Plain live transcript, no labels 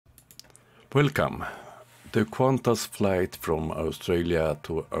Welcome. The Qantas flight from Australia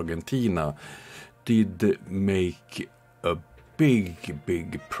to Argentina did make a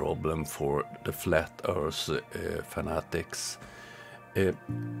big problem for the flat earth fanatics.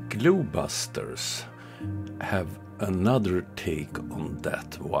 Globebusters have another take on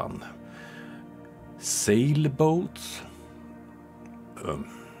that one. Sailboats?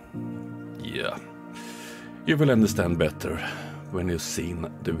 Yeah. You will understand better when you've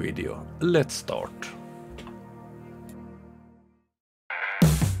seen the video. Let's start.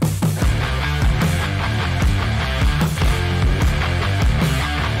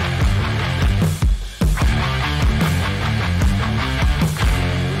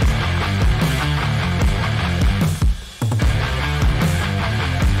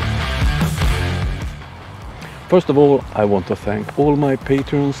 First of all, I want to thank all my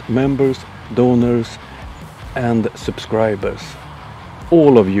patrons, members, donors and subscribers.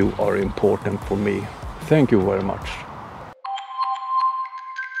 All of you are important for me. Thank you very much.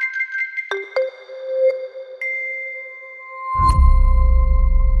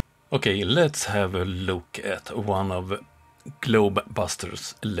 Okay, let's have a look at one of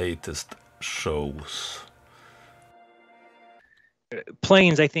Globebusters' latest shows.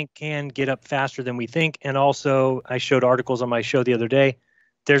 Planes, I think, can get up faster than we think. And also, I showed articles on my show the other day.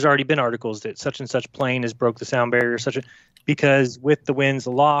 There's already been articles that such and such plane has broke the sound barrier, because with the winds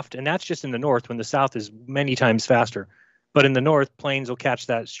aloft, and that's just in the north, when the south is many times faster. But in the north, planes will catch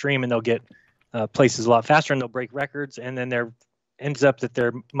that stream and they'll get places a lot faster and they'll break records. And then there ends up that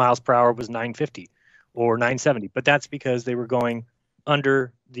their miles per hour was 950 or 970. But that's because they were going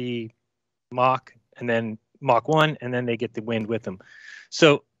under the Mach and then Mach 1, and then they get the wind with them.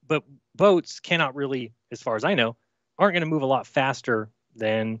 So, but boats cannot really, as far as I know, aren't going to move a lot faster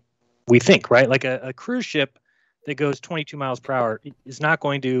than we think, right? Like a cruise ship that goes 22 miles per hour is not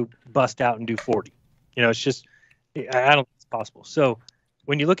going to bust out and do 40. You know, it's just, I don't think it's possible. So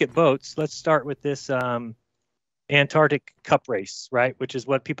when you look at boats, let's start with this Antarctic Cup race, right? Which is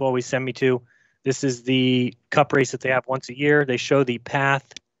what people always send me to. This is the cup race that they have once a year. They show the path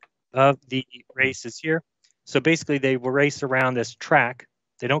of the races here. So basically, they will race around this track.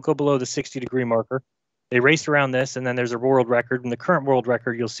 They don't go below the 60-degree marker. They race around this, and then there's a world record. And the current world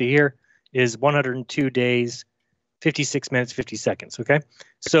record you'll see here is 102 days, 56 minutes, 50 seconds, okay?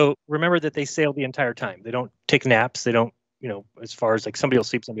 So remember that they sail the entire time. They don't take naps. They don't, you know, as far as like somebody will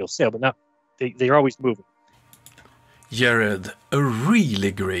sleep, somebody will sail, but not, they're always moving. Jared, a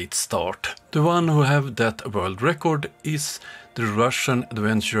really great start. The one who have that world record is the Russian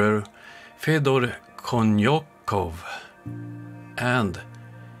adventurer Fedor Konyakov, and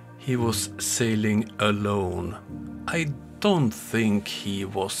he was sailing alone. I don't think he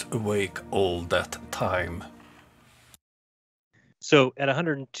was awake all that time. So at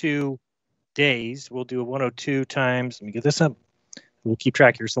 102 days, we'll do a 102 times, let me get this up. We'll keep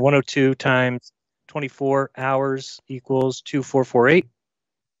track here. So 102 times 24 hours equals 2448.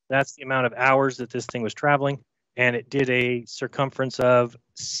 That's the amount of hours that this thing was traveling. And it did a circumference of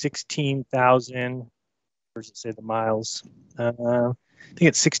 16,000, where does it say the miles? I think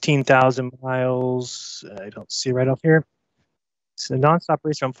it's 16,000 miles. I don't see right off here. It's a nonstop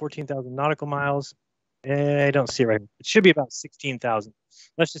race around 14,000 nautical miles. I don't see it right here. It should be about 16,000.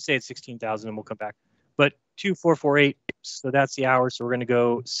 Let's just say it's 16,000 and we'll come back. But 2448, so that's the hours. So we're going to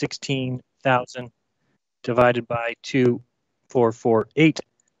go 16,000 divided by 2448.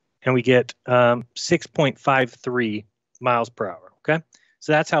 And we get 6.53 miles per hour, okay?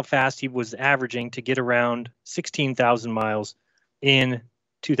 So that's how fast he was averaging to get around 16,000 miles in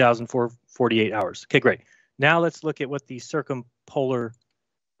 2,448 hours. Okay, great. Now let's look at what the circumpolar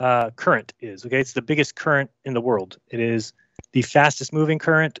current is, okay? It's the biggest current in the world. It is the fastest moving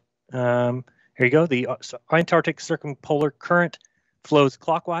current. Here you go. The Antarctic circumpolar current flows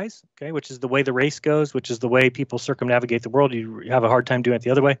clockwise, okay, which is the way the race goes, which is the way people circumnavigate the world. You have a hard time doing it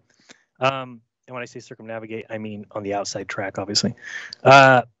the other way. And when I say circumnavigate, I mean on the outside track, obviously.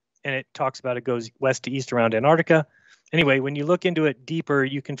 And it talks about it goes west to east around Antarctica. Anyway, when you look into it deeper,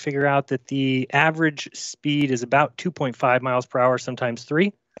 you can figure out that the average speed is about 2.5 miles per hour, sometimes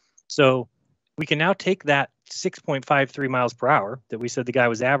 3. So we can now take that 6.53 miles per hour that we said the guy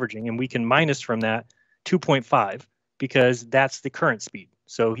was averaging, and we can minus from that 2.5. because that's the current speed.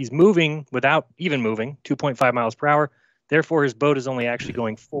 So he's moving without even moving 2.5 miles per hour. Therefore, his boat is only actually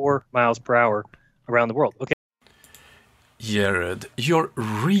going 4 miles per hour around the world. Okay. Jared, you're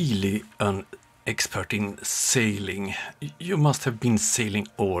really an expert in sailing. You must have been sailing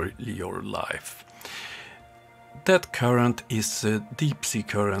all your life. That current is a deep sea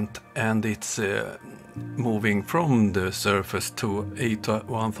current, and it's moving from the surface to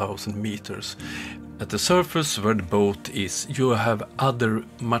 1,000 meters. At the surface where the boat is, you have other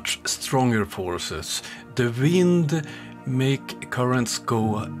much stronger forces. The wind make currents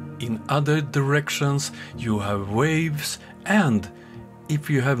go in other directions, you have waves, and if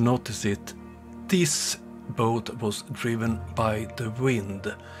you have noticed it, this boat was driven by the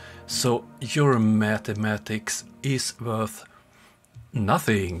wind. So your mathematics is worth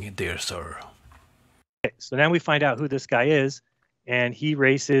nothing, dear sir. Okay, so now we find out who this guy is, and he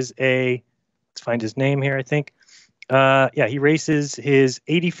races a, let's find his name here, I think. He races his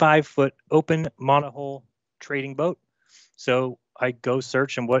 85-foot open monohull trading boat. So I go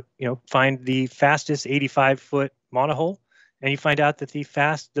search and find the fastest 85-foot monohull, and you find out that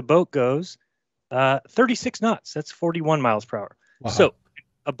the boat goes 36 knots. That's 41 miles per hour. Wow. So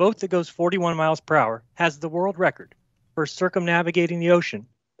a boat that goes 41 miles per hour has the world record for circumnavigating the ocean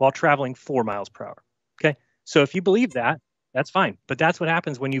while traveling 4 miles per hour. Okay, so if you believe that, that's fine. But that's what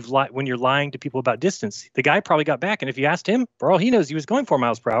happens when you're lying to people about distance. The guy probably got back, and if you asked him, for all he knows, he was going 4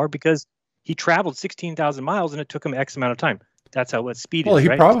 miles per hour because he traveled 16,000 miles and it took him X amount of time. That's what speed is.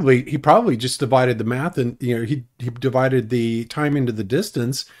 Well, he probably just divided the math, and he divided the time into the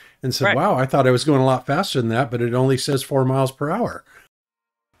distance and said, right. Wow, I thought I was going a lot faster than that, but it only says 4 miles per hour.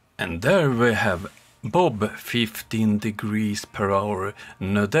 And there we have Bob 15 degrees per hour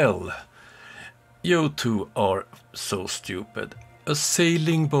Nodell. You two are so stupid. A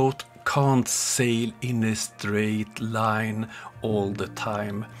sailing boat can't sail in a straight line all the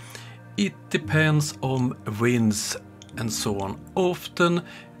time. It depends on winds and so on. Often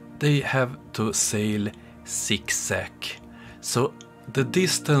they have to sail zigzag. So the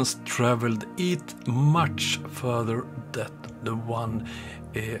distance traveled is much further than the one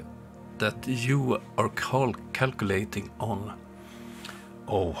that you are calculating on.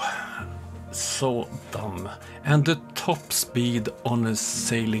 Oh, so dumb. And the top speed on a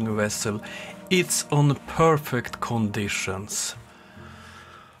sailing vessel, it's on perfect conditions.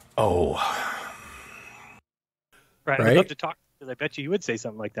 Oh. Right. I'd love to talk, because I bet you would say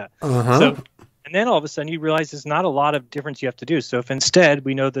something like that. So, and then all of a sudden you realize there's not a lot of difference you have to do. So if instead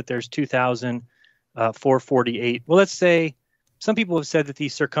we know that there's 2,448, well, let's say some people have said that the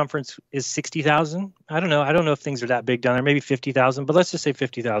circumference is 60,000. I don't know. I don't know if things are that big down there, maybe 50,000, but let's just say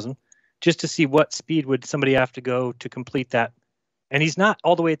 50,000, just to see what speed would somebody have to go to complete that. And he's not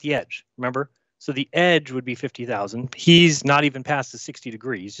all the way at the edge, remember? So the edge would be 50,000. He's not even past the 60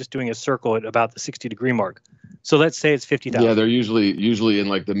 degree. He's just doing a circle at about the 60 degree mark. So let's say it's 50,000. Yeah, they're usually in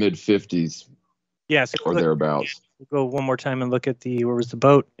like the mid 50s. Yeah, so or thereabouts. We'll go one more time and look at where was the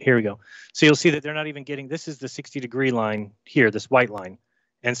boat? Here we go. So you'll see that they're not even getting, this is the 60 degree line here, this white line.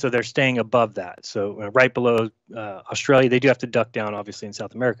 And so they're staying above that. So right below Australia, they do have to duck down, obviously, in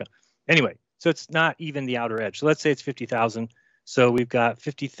South America. Anyway, so it's not even the outer edge. So let's say it's 50,000. So we've got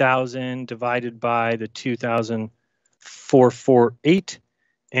 50,000 divided by the 2,448,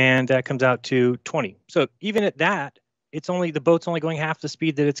 and that comes out to 20. So even at that, the boat's only going half the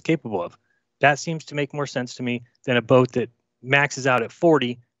speed that it's capable of. That seems to make more sense to me than a boat that maxes out at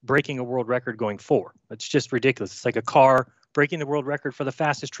 40, breaking a world record going 4. It's just ridiculous. It's like a car breaking the world record for the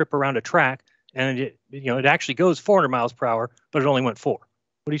fastest trip around a track, and it actually goes 400 miles per hour, but it only went 4.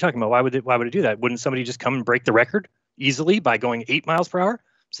 What are you talking about? Why would it do that? Wouldn't somebody just come and break the record easily by going 8 miles per hour?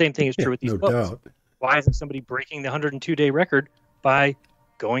 Same thing is true with these boats. Doubt. Why isn't somebody breaking the 102-day record by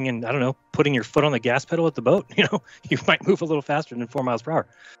going and, I don't know, putting your foot on the gas pedal at the boat? You might move a little faster than 4 miles per hour.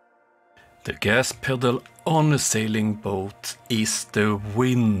 The gas pedal on a sailing boat is the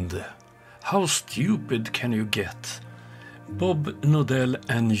wind. How stupid can you get? Bob Nodell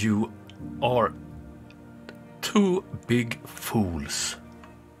and you are two big fools.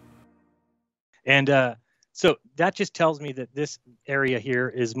 And so that just tells me that this area here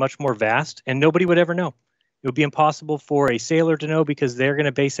is much more vast, and nobody would ever know. It would be impossible for a sailor to know, because they're going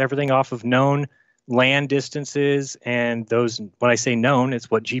to base everything off of known land distances, and those, when I say known, it's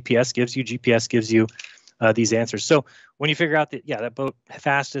what GPS gives you. GPS gives you these answers. So when you figure out that, that boat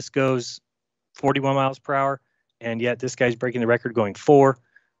fastest goes 41 miles per hour, and yet this guy's breaking the record going 4.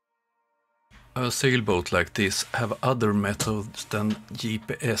 A sailboat like this have other methods than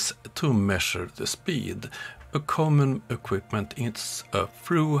GPS to measure the speed. A common equipment is a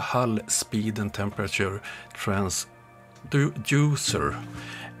through hull speed and temperature transducer,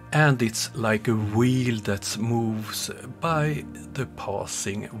 and it's like a wheel that moves by the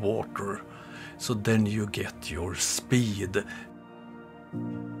passing water. So then you get your speed.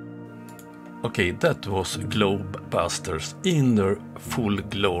 Okay, that was Globebusters in their full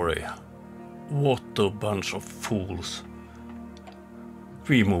glory. What a bunch of fools.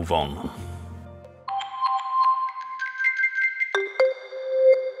 We move on.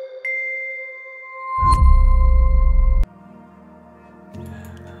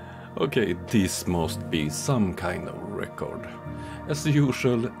 Okay, this must be some kind of record. As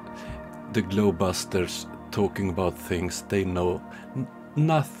usual, the Globebusters talking about things they know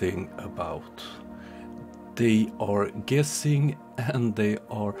nothing about. They are guessing and they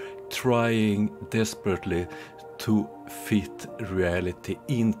are trying desperately to fit reality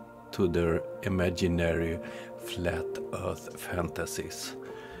into their imaginary flat earth fantasies.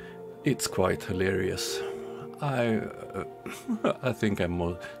 It's quite hilarious. I think I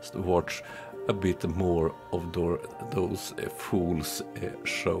must watch a bit more of those fools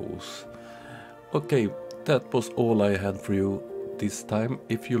shows. Okay, that was all I had for you this time.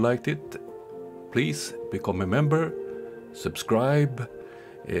 If you liked it, please become a member, subscribe,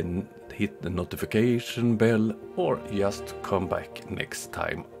 and hit the notification bell, or just come back next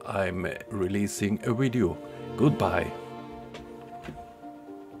time I'm releasing a video. Goodbye.